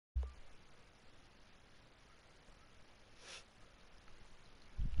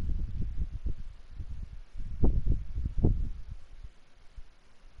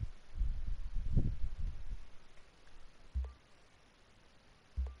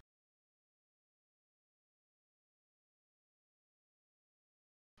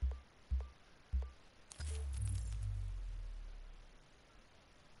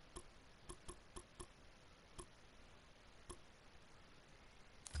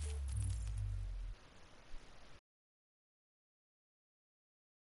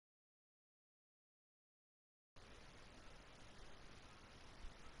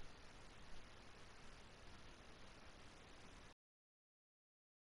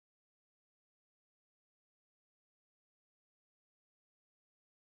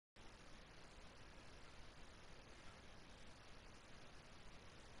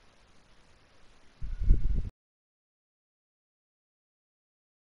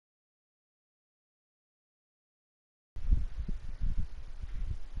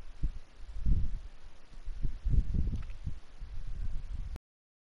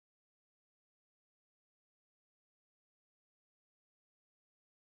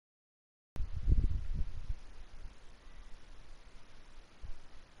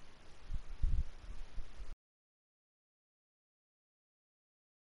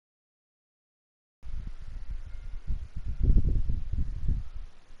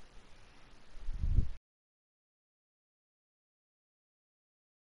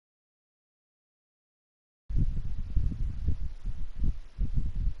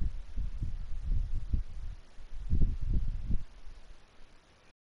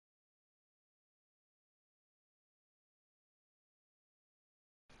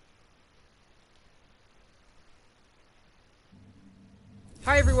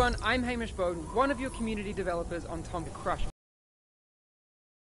Hi everyone, I'm Hamish Bowden, one of your community developers on Tom Crush.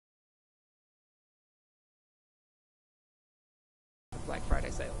 Black Friday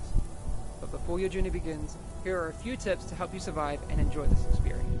sales. But before your journey begins, here are a few tips to help you survive and enjoy this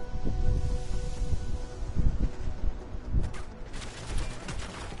experience.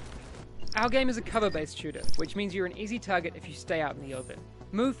 Our game is a cover-based shooter, which means you're an easy target if you stay out in the open.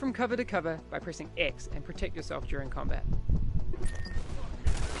 Move from cover to cover by pressing X and protect yourself during combat.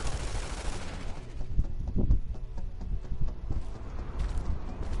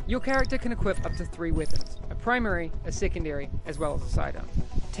 Your character can equip up to 3 weapons, a primary, a secondary, as well as a sidearm.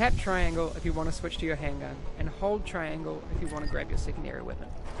 Tap triangle if you want to switch to your handgun, and hold triangle if you want to grab your secondary weapon.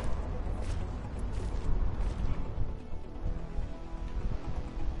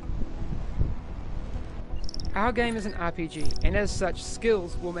 Our game is an RPG, and as such,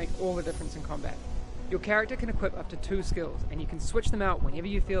 skills will make all the difference in combat. Your character can equip up to 2 skills, and you can switch them out whenever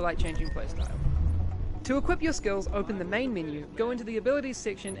you feel like changing playstyle. To equip your skills, open the main menu, go into the abilities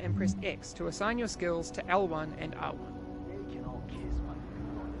section and press X to assign your skills to L1 and R1.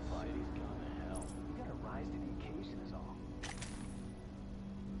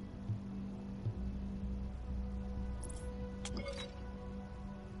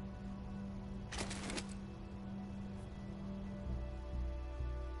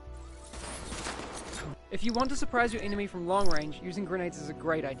 If you want to surprise your enemy from long range, using grenades is a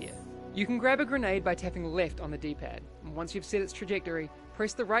great idea. You can grab a grenade by tapping left on the D-pad, and once you've set its trajectory,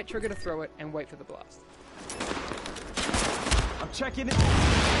 press the right trigger to throw it and wait for the blast. I'm checking it.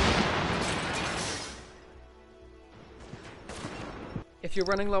 If you're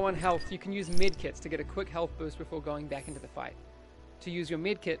running low on health, you can use medkits to get a quick health boost before going back into the fight. To use your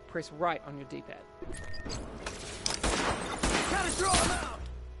medkit, press right on your D-pad. Gotta throw him out!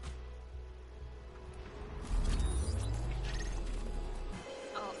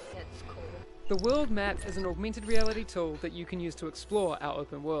 The world map is an augmented reality tool that you can use to explore our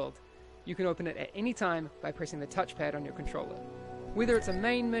open world. You can open it at any time by pressing the touchpad on your controller. Whether it's a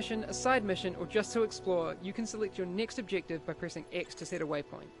main mission, a side mission, or just to explore, you can select your next objective by pressing X to set a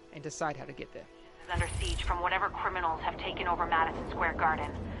waypoint, and decide how to get there. Is under siege from whatever criminals have taken over Madison Square Garden.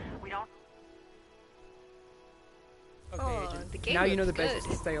 We don't... Okay, Agent. Now you know the basics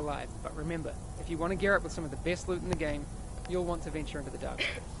to stay alive, but remember, if you want to gear up with some of the best loot in the game, you'll want to venture into the dark.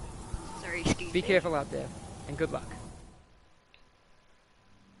 Sorry, excuse Be me. careful out there, and good luck.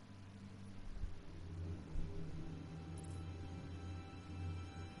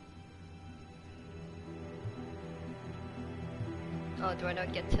 Oh, do I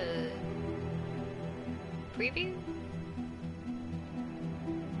not get to preview?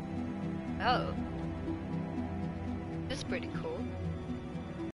 Oh. This is pretty cool.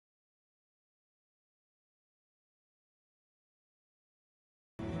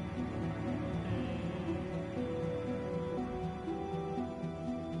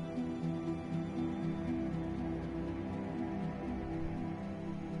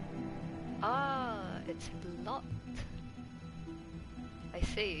 It's locked. I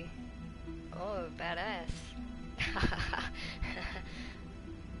see. Oh, badass.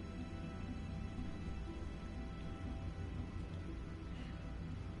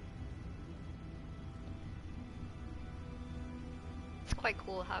 It's quite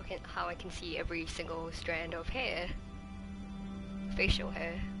cool how I can see every single strand of hair. Facial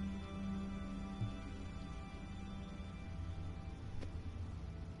hair.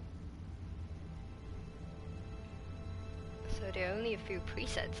 So there are only a few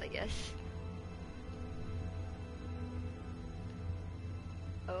presets, I guess.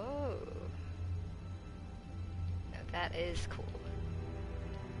 Oh. Now that is cool.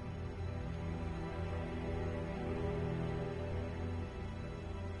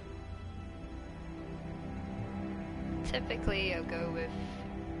 Typically I'll go with,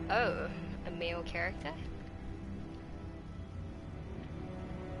 oh, a male character.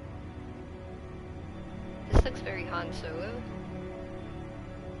 This looks very Han Solo.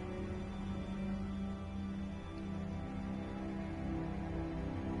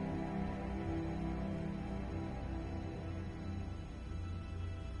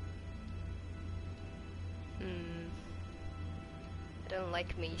 I don't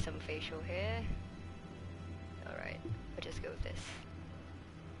like me some facial hair. Alright, I'll just go with this.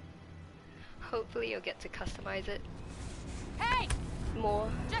 Hopefully you'll get to customize it. Hey!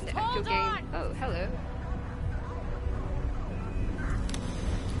 More Just in the actual hold game. on! Oh, hello.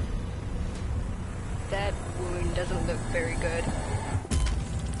 That wound doesn't look very good.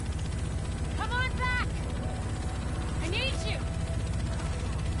 Come on back! I need you!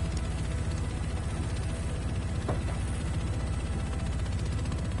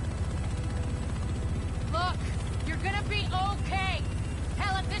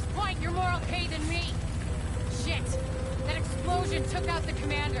 Shit! That explosion took out the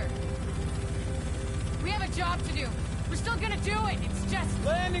commander. We have a job to do. We're still gonna do it. It's just...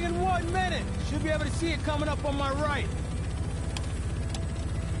 Landing in 1 minute. Should be able to see it coming up on my right.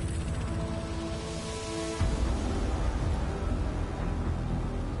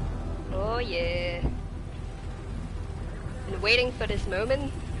 Oh yeah. Been waiting for this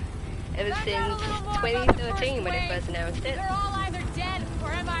moment ever since 2013 when it first announced it. They're all either dead or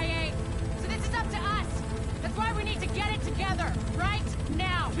MIA. So this is up to us. That's why we need to get it together, right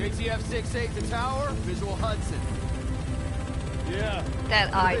now. JTF 6-8 to tower, visual Hudson. Yeah.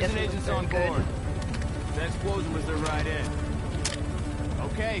 That eye Division doesn't look agents very on good. board. That explosion was their right in.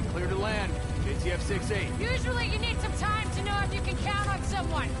 Okay, clear to land. JTF 6-8. Usually you need some time to know if you can count on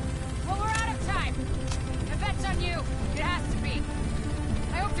someone. Well, we're out of time. I bet's on you. It has to be.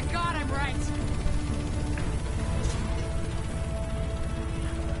 I hope to God I'm right.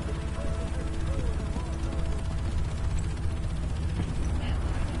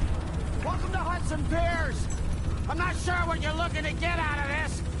 Welcome to Hudson Piers. I'm not sure what you're looking to get out of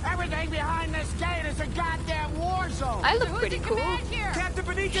this. Everything behind this gate is a goddamn war zone. I look Who's pretty in cool. command here? Captain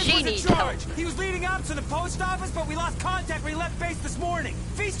Benitez She was in needs charge. help. He was leading up to the post office, but we lost contact when he left base this morning.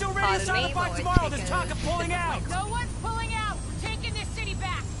 If he's still ready to Pardon sign me, the fight but tomorrow, we're there's taking talk of pulling out. No one's pulling out. We're taking this city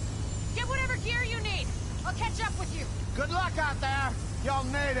back. Get whatever gear you need. I'll catch up with you. Good luck out there. You'll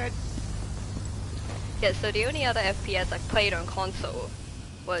need it. Yeah, so the only other FPS I've played on console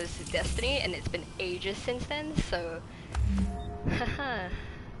was Destiny, and it's been ages since then, so... Haha.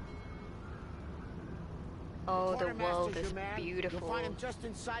 Oh, the world is beautiful. You'll find him just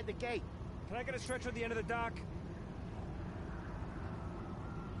inside the gate. Can I get a stretcher at the end of the dock?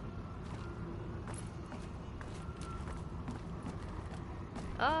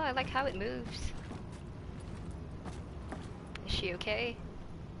 Oh, I like how it moves. Is she okay?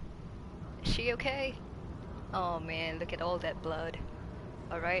 Is she okay? Oh man, look at all that blood.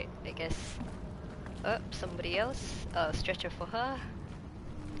 Alright, I guess... Oh, somebody else. Stretcher for her.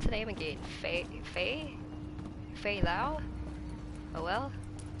 What's her name again? Faye? Faye? Faye Lau? Oh well.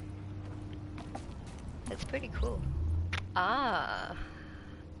 That's pretty cool. Ah.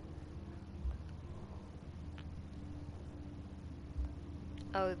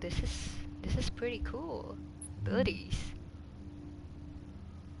 Oh, this is pretty cool. Abilities.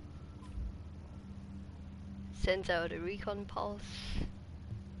 Sends out a recon pulse.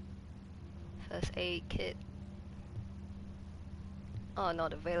 First aid kit. Oh,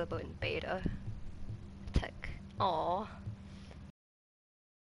 not available in beta. Tech. Aww.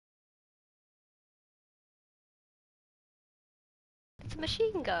 It's a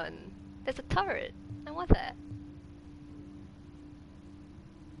machine gun. There's a turret. I want that.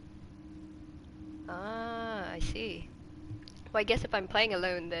 Ah, I see. Well, I guess if I'm playing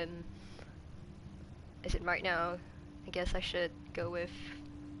alone, then... Is it right now? I guess I should go with...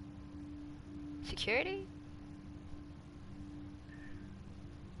 security?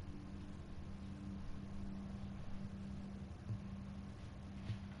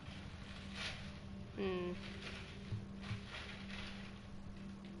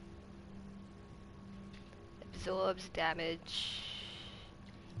 Absorbs damage.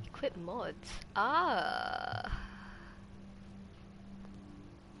 Equip mods. Ah.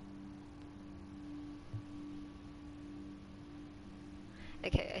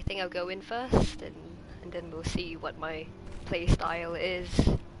 Okay, I think I'll go in first, and then we'll see what my playstyle is.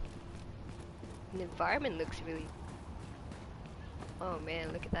 The environment looks really... Oh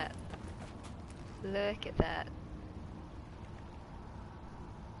man, look at that. Look at that.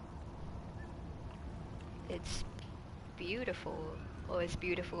 It's beautiful, or as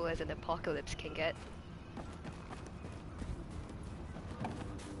beautiful as an apocalypse can get.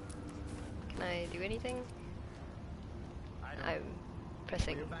 Can I do anything? I'm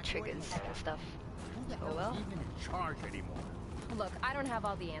pressing triggers and stuff. Oh well. Even in charge anymore. Look, I don't have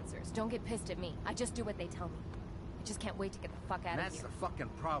all the answers. Don't get pissed at me. I just do what they tell me. I just can't wait to get the fuck out of That's here. the fucking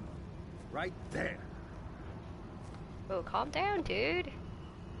problem. Right there. Oh, calm down, dude.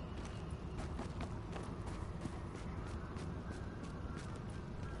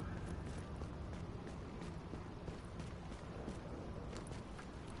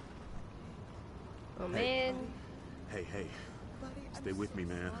 Oh man. Hey, stay with me,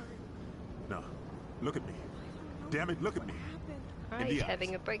 man. No, look at me. Damn it, look at me. Alright, he's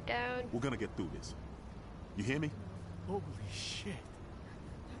having a breakdown. We're gonna get through this. You hear me? Holy shit.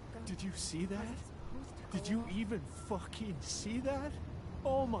 Did you see that? Did you even fucking see that?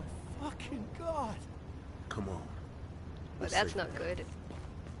 Oh my fucking god. Come on. Well, that's not good.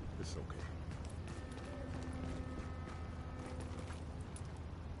 It's okay.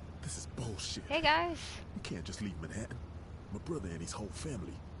 The This is bullshit. Hey guys. You can't just leave Manhattan. My brother and his whole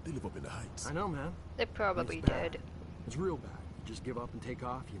family, they live up in the Heights. I know, man. They're probably It's bad. dead. It's real bad. You just give up and take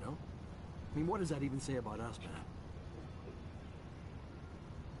off, you know? I mean, what does that even say about us,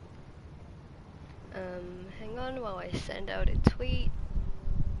 man? Hang on while I send out a tweet.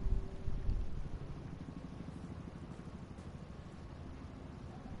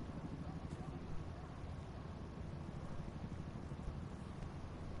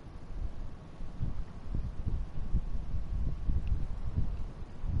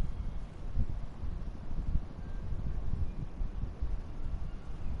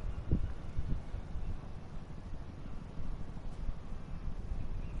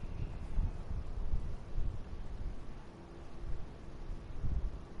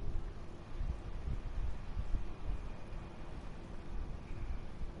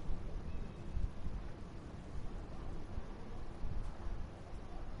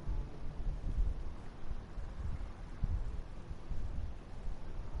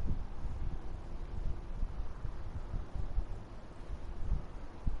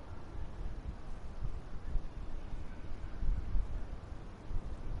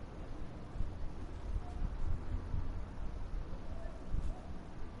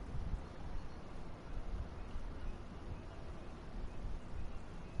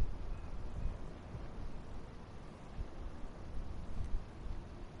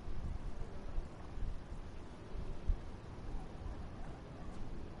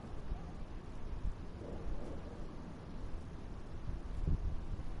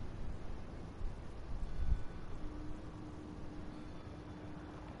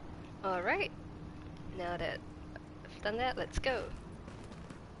 Alright, now that I've done that, let's go.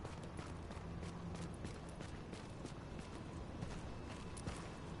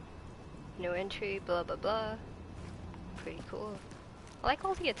 No entry, blah blah blah. Pretty cool. I like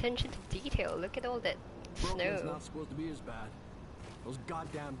all the attention to detail. Look at all that Brooklyn's snow. not supposed to be as bad. Those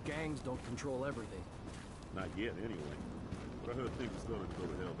goddamn gangs don't control everything. Not yet, anyway. But I heard things are starting to go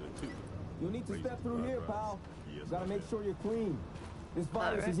to hell there, too. You'll need to Crazy step through here, rise. pal. Yes, Gotta I make have. sure you're clean. This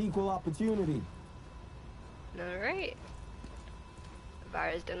virus Alright. is equal opportunity. Alright. The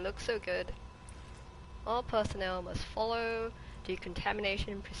virus didn't look so good. All personnel must follow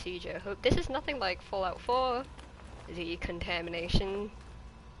decontamination procedure. Hope this is nothing like Fallout 4. Decontamination.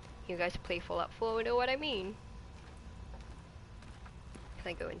 You guys who play Fallout 4 know what I mean. Can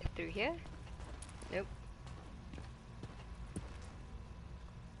I go in through here? Nope.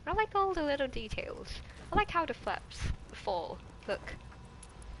 I like all the little details. I like how the flaps fall. Look.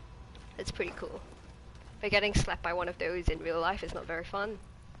 It's pretty cool. But getting slapped by one of those in real life is not very fun.